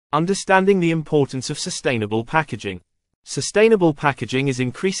Understanding the importance of sustainable packaging. Sustainable packaging is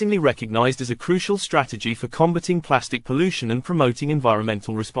increasingly recognized as a crucial strategy for combating plastic pollution and promoting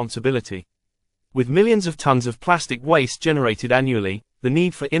environmental responsibility. With millions of tons of plastic waste generated annually, the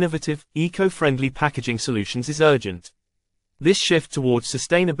need for innovative, eco-friendly packaging solutions is urgent. This shift towards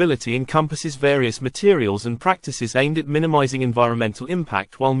sustainability encompasses various materials and practices aimed at minimizing environmental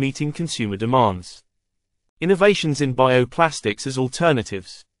impact while meeting consumer demands. Innovations in bioplastics as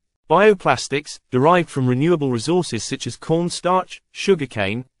alternatives. Bioplastics, derived from renewable resources such as cornstarch,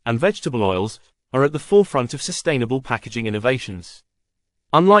 sugarcane, and vegetable oils, are at the forefront of sustainable packaging innovations.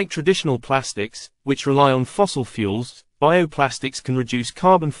 Unlike traditional plastics, which rely on fossil fuels, bioplastics can reduce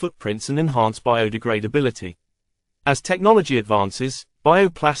carbon footprints and enhance biodegradability. As technology advances,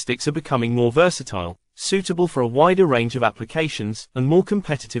 bioplastics are becoming more versatile, suitable for a wider range of applications, and more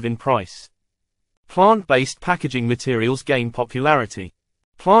competitive in price. Plant-based packaging materials gain popularity.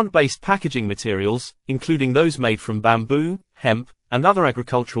 Plant-based packaging materials, including those made from bamboo, hemp, and other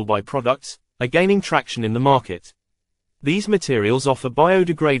agricultural byproducts, are gaining traction in the market. These materials offer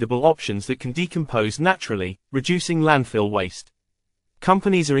biodegradable options that can decompose naturally, reducing landfill waste.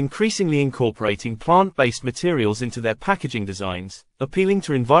 Companies are increasingly incorporating plant-based materials into their packaging designs, appealing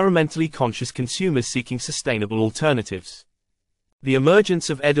to environmentally conscious consumers seeking sustainable alternatives. The emergence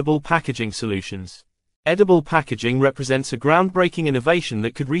of edible packaging solutions. Edible packaging represents a groundbreaking innovation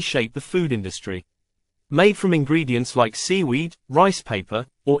that could reshape the food industry. Made from ingredients like seaweed, rice paper,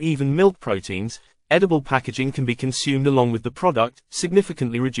 or even milk proteins, edible packaging can be consumed along with the product,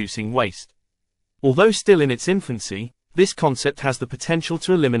 significantly reducing waste. Although still in its infancy, this concept has the potential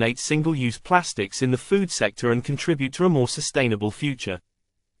to eliminate single-use plastics in the food sector and contribute to a more sustainable future.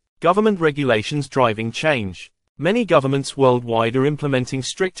 Government regulations driving change. Many governments worldwide are implementing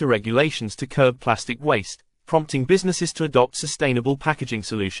stricter regulations to curb plastic waste, prompting businesses to adopt sustainable packaging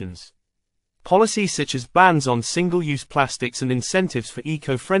solutions. Policies such as bans on single-use plastics and incentives for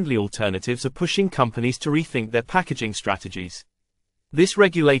eco-friendly alternatives are pushing companies to rethink their packaging strategies. This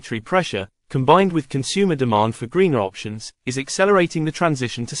regulatory pressure, combined with consumer demand for greener options, is accelerating the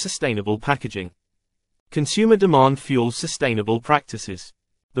transition to sustainable packaging. Consumer demand fuels sustainable practices.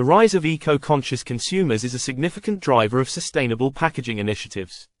 The rise of eco-conscious consumers is a significant driver of sustainable packaging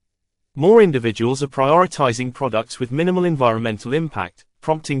initiatives. More individuals are prioritizing products with minimal environmental impact,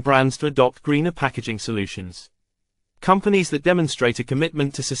 prompting brands to adopt greener packaging solutions. Companies that demonstrate a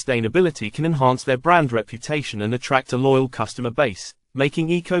commitment to sustainability can enhance their brand reputation and attract a loyal customer base, making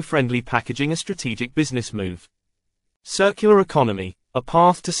eco-friendly packaging a strategic business move. Circular economy, a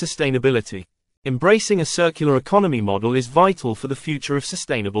path to sustainability. Embracing a circular economy model is vital for the future of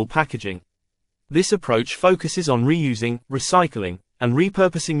sustainable packaging. This approach focuses on reusing, recycling, and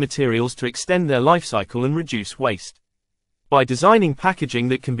repurposing materials to extend their life cycle and reduce waste. By designing packaging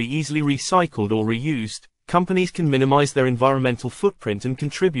that can be easily recycled or reused, companies can minimize their environmental footprint and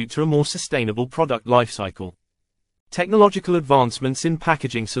contribute to a more sustainable product lifecycle. Technological advancements in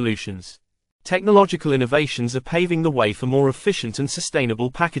packaging solutions. Technological innovations are paving the way for more efficient and sustainable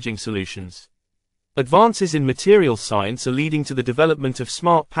packaging solutions. Advances in materials science are leading to the development of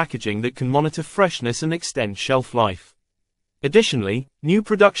smart packaging that can monitor freshness and extend shelf life. Additionally, new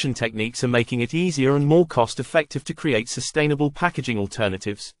production techniques are making it easier and more cost-effective to create sustainable packaging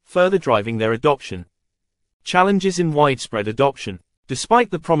alternatives, further driving their adoption. Challenges in widespread adoption.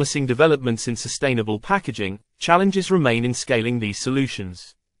 Despite the promising developments in sustainable packaging, challenges remain in scaling these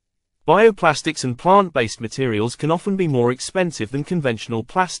solutions. Bioplastics and plant-based materials can often be more expensive than conventional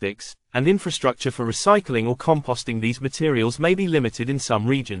plastics, and infrastructure for recycling or composting these materials may be limited in some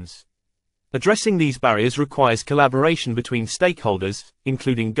regions. Addressing these barriers requires collaboration between stakeholders,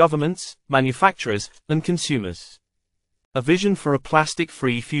 including governments, manufacturers, and consumers. A vision for a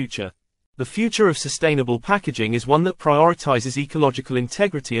plastic-free future. The future of sustainable packaging is one that prioritizes ecological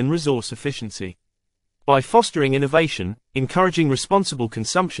integrity and resource efficiency. By fostering innovation, encouraging responsible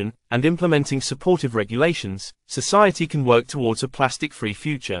consumption, and implementing supportive regulations, society can work towards a plastic-free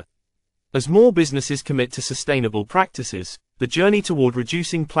future. As more businesses commit to sustainable practices, the journey toward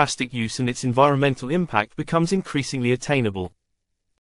reducing plastic use and its environmental impact becomes increasingly attainable.